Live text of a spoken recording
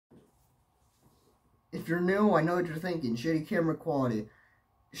If you're new, I know what you're thinking. Shitty camera quality.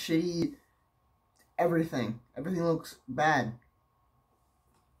 Shitty everything. Everything looks bad.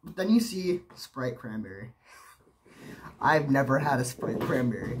 But then you see Sprite cranberry. I've never had a Sprite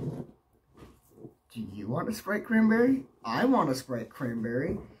cranberry. Do you want a Sprite cranberry? I want a Sprite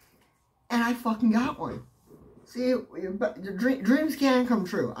cranberry. And I fucking got one. See, dreams can come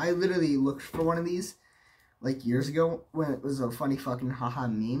true. I literally looked for one of these like years ago when it was a funny fucking haha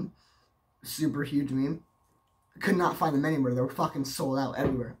meme. Super huge meme. I could not find them anywhere. They were fucking sold out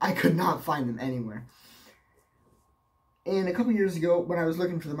everywhere. I could not find them anywhere. And a couple years ago, when I was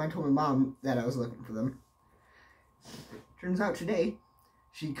looking for them, I told my mom that I was looking for them. Turns out today,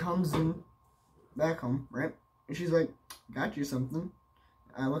 she comes in back home, right? And she's like, got you something.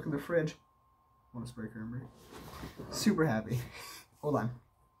 I look in the fridge. Want a Sprite cranberry? Super happy. Hold on.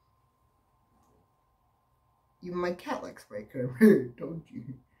 Even my cat likes Sprite cranberry, don't you?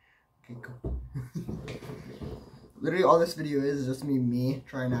 Okay, cool. Literally all this video is just me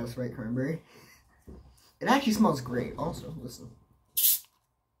trying out a Sprite cranberry. It actually smells great. Also, listen.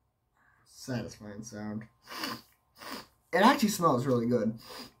 Satisfying sound. It actually smells really good.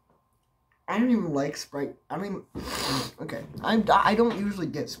 I don't even like Sprite. I don't even... Okay. I don't usually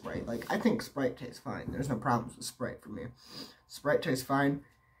get Sprite. Like, I think Sprite tastes fine. There's no problems with Sprite for me. Sprite tastes fine.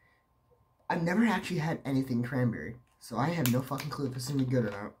 I've never actually had anything cranberry. So I have no fucking clue if it's gonna be good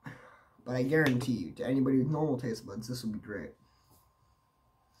or not. But I guarantee you, to anybody with normal taste buds, this will be great.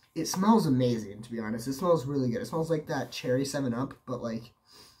 It smells amazing, to be honest. It smells really good. It smells like that cherry 7-Up, but like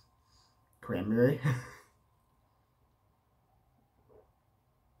cranberry.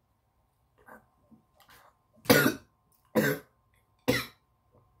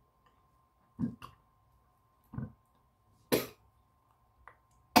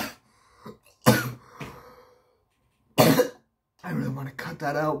 I really want to cut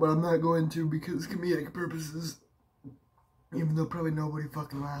that out, but I'm not going to because comedic purposes. Even though probably nobody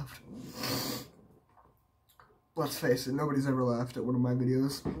fucking laughed. Let's face it, nobody's ever laughed at one of my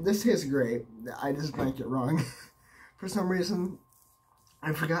videos. This tastes great. I just drank it wrong. For some reason,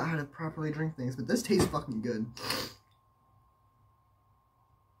 I forgot how to properly drink things, but this tastes fucking good.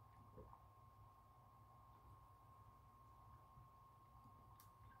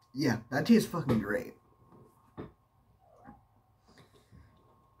 Yeah, that tastes fucking great.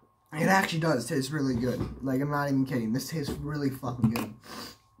 It actually does taste really good. Like, I'm not even kidding. This tastes really fucking good.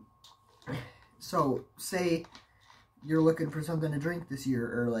 So, say you're looking for something to drink this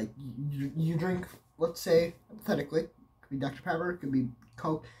year, or like, you drink, let's say, hypothetically, it could be Dr. Pepper, it could be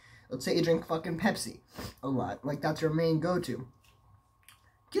Coke. Let's say you drink fucking Pepsi a lot. Like, that's your main go-to.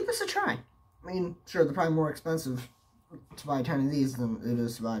 Give this a try. I mean, sure, they're probably more expensive to buy a ton of these than it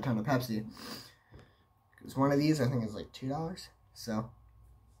is to buy a ton of Pepsi. Because one of these, I think, is like $2. So...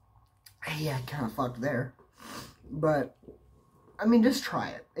 yeah, kind of fucked there. But, I mean, just try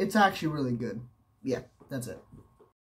it. It's actually really good. Yeah, that's it.